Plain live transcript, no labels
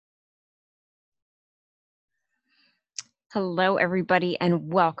Hello, everybody,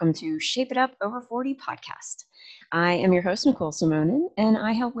 and welcome to Shape It Up Over 40 podcast. I am your host, Nicole Simonin, and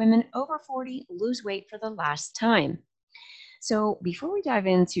I help women over 40 lose weight for the last time. So, before we dive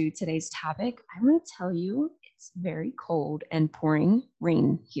into today's topic, I want to tell you it's very cold and pouring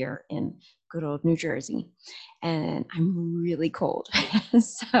rain here in good old New Jersey, and I'm really cold.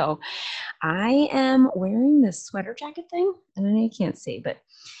 So, I am wearing this sweater jacket thing, and I know you can't see, but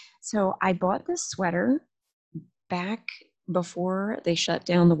so I bought this sweater back before they shut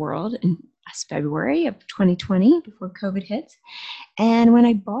down the world in February of 2020, before COVID hit. And when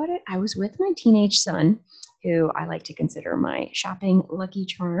I bought it, I was with my teenage son, who I like to consider my shopping lucky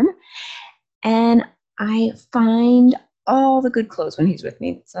charm. And I find all the good clothes when he's with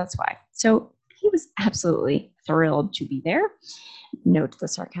me. So that's why. So he was absolutely thrilled to be there. Note the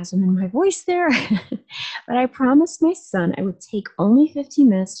sarcasm in my voice there. But I promised my son I would take only 15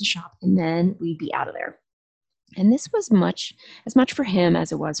 minutes to shop and then we'd be out of there. And this was as much for him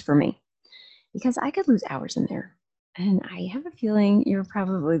as it was for me, because I could lose hours in there. And I have a feeling you're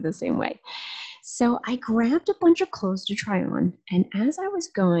probably the same way. So I grabbed a bunch of clothes to try on. And as I was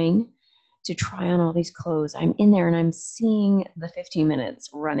going to try on all these clothes, I'm in there and I'm seeing the 15 minutes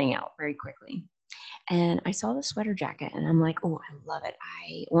running out very quickly. And I saw the sweater jacket and I'm like, oh, I love it.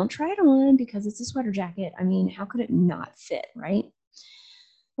 I won't try it on because it's a sweater jacket. I mean, how could it not fit, right?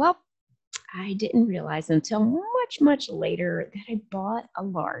 Well, I didn't realize until much later that I bought a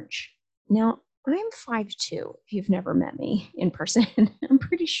large. Now, I'm 5'2", if you've never met me in person. I'm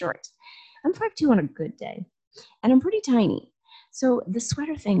pretty short. I'm 5'2" on a good day, and I'm pretty tiny. So the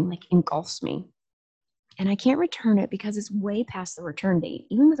sweater thing engulfs me, and I can't return it because it's way past the return date,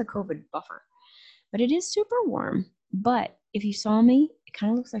 even with a COVID buffer. But it is super warm. But if you saw me, it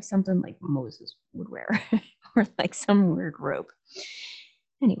kind of looks like something like Moses would wear, or like some weird robe.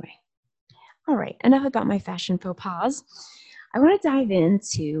 Anyway. All right, enough about my fashion faux pas. I want to dive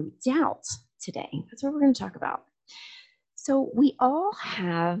into doubt today. That's what we're going to talk about. So we all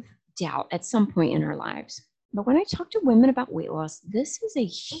have doubt at some point in our lives. But when I talk to women about weight loss, this is a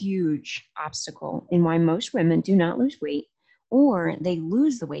huge obstacle in why most women do not lose weight, or they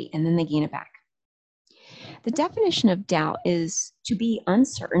lose the weight and then they gain it back. The definition of doubt is to be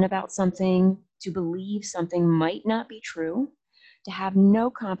uncertain about something, to believe something might not be true, to have no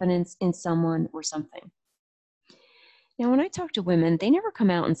confidence in someone or something. Now, when I talk to women, they never come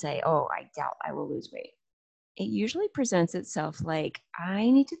out and say, oh, I doubt I will lose weight. It usually presents itself like,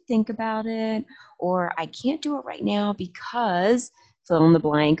 I need to think about it, or I can't do it right now because fill in the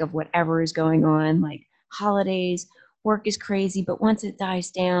blank of whatever is going on, like holidays, work is crazy, but once it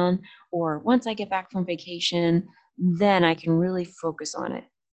dies down, or once I get back from vacation, then I can really focus on it.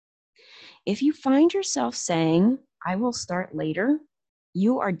 If you find yourself saying, I will start later,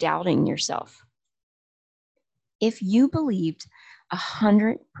 you are doubting yourself. If you believed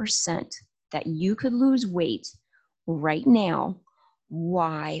 100% that you could lose weight right now,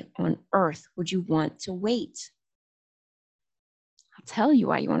 why on earth would you want to wait? I'll tell you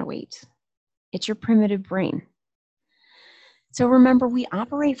why you want to wait. It's your primitive brain. So remember, we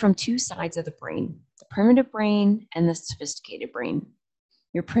operate from two sides of the brain, the primitive brain and the sophisticated brain.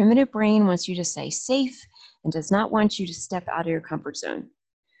 Your primitive brain wants you to stay safe and does not want you to step out of your comfort zone.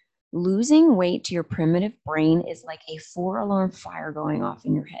 Losing weight to your primitive brain is like a 4-alarm fire going off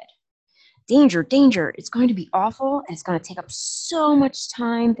in your head. Danger, danger, it's going to be awful, and it's going to take up so much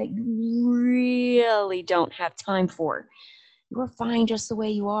time that you really don't have time for. You are fine just the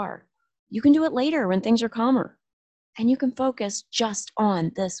way you are. You can do it later when things are calmer, and you can focus just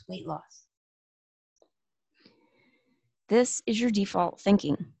on this weight loss. This is your default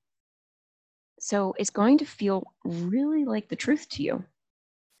thinking. So it's going to feel really like the truth to you.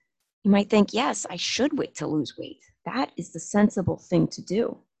 You might think, yes, I should wait to lose weight. That is the sensible thing to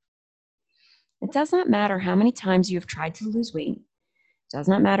do. It does not matter how many times you have tried to lose weight. It does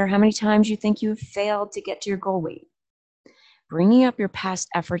not matter how many times you think you have failed to get to your goal weight. Bringing up your past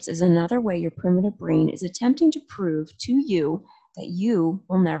efforts is another way your primitive brain is attempting to prove to you that you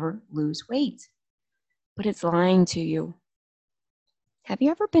will never lose weight. But it's lying to you. Have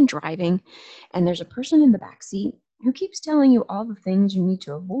you ever been driving and there's a person in the back seat who keeps telling you all the things you need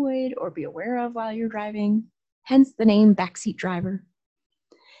to avoid or be aware of while you're driving? Hence the name backseat driver.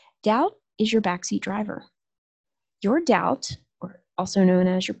 Doubt is your backseat driver. Your doubt, or also known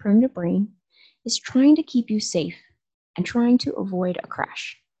as your primitive brain, is trying to keep you safe and trying to avoid a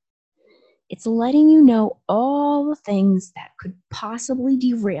crash. It's letting you know all the things that could possibly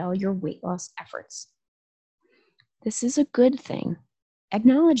derail your weight loss efforts. This is a good thing.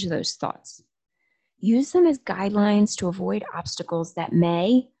 Acknowledge those thoughts. Use them as guidelines to avoid obstacles that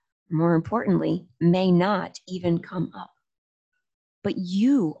may, more importantly, may not even come up. but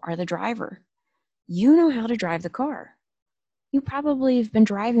you are the driver. You know how to drive the car. You probably have been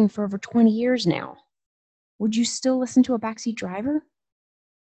driving for over 20 years now. Would you still listen to a backseat driver?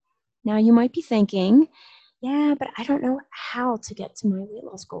 Now you might be thinking, yeah, but I don't know how to get to my weight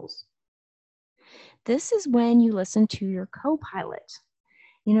loss goals. This is when you listen to your co-pilot,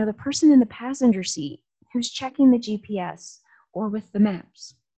 the person in the passenger seat who's checking the GPS or with the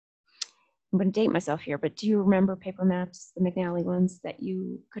maps. I'm going to date myself here, but do you remember paper maps, the McNally ones that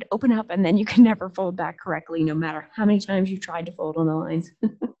you could open up and then you could never fold back correctly, no matter how many times you tried to fold on the lines?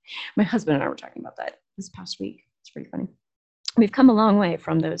 My husband and I were talking about that this past week. It's pretty funny. We've come a long way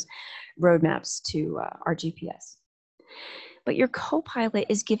from those road maps to our GPS. But your co-pilot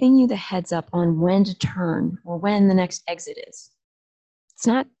is giving you the heads up on when to turn or when the next exit is. It's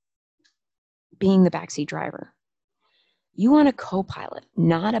not being the backseat driver. You want a co-pilot,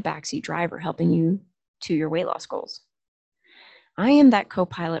 not a backseat driver helping you to your weight loss goals. I am that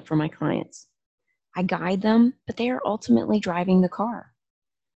co-pilot for my clients. I guide them, but they are ultimately driving the car.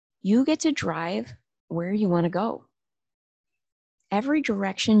 You get to drive where you want to go. Every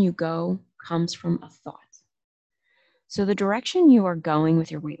direction you go comes from a thought. So the direction you are going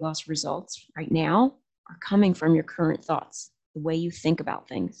with your weight loss results right now are coming from your current thoughts, the way you think about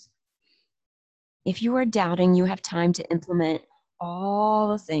things. If you are doubting you have time to implement all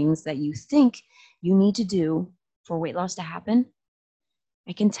the things that you think you need to do for weight loss to happen,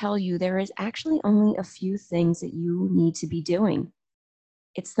 I can tell you there is actually only a few things that you need to be doing.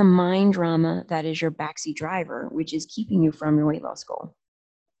 It's the mind drama that is your backseat driver, which is keeping you from your weight loss goal.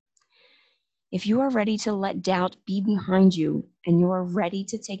 If you are ready to let doubt be behind you and you are ready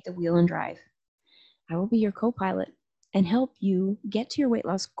to take the wheel and drive, I will be your co-pilot and help you get to your weight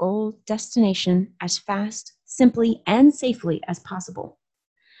loss goal destination as fast, simply, and safely as possible.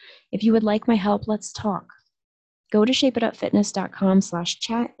 If you would like my help, let's talk. Go to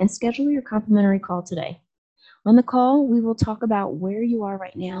shapeitupfitness.com/chat and schedule your complimentary call today. On the call, we will talk about where you are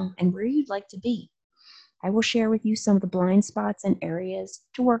right now and where you'd like to be. I will share with you some of the blind spots and areas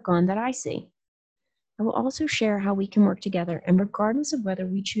to work on that I see. I will also share how we can work together, and regardless of whether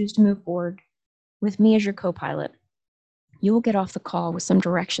we choose to move forward with me as your co-pilot, you will get off the call with some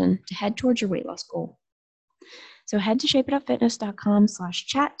direction to head towards your weight loss goal. So head to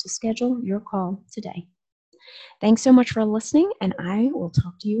shapeitupfitness.com/chat to schedule your call today. Thanks so much for listening, and I will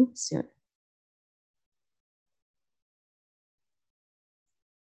talk to you soon.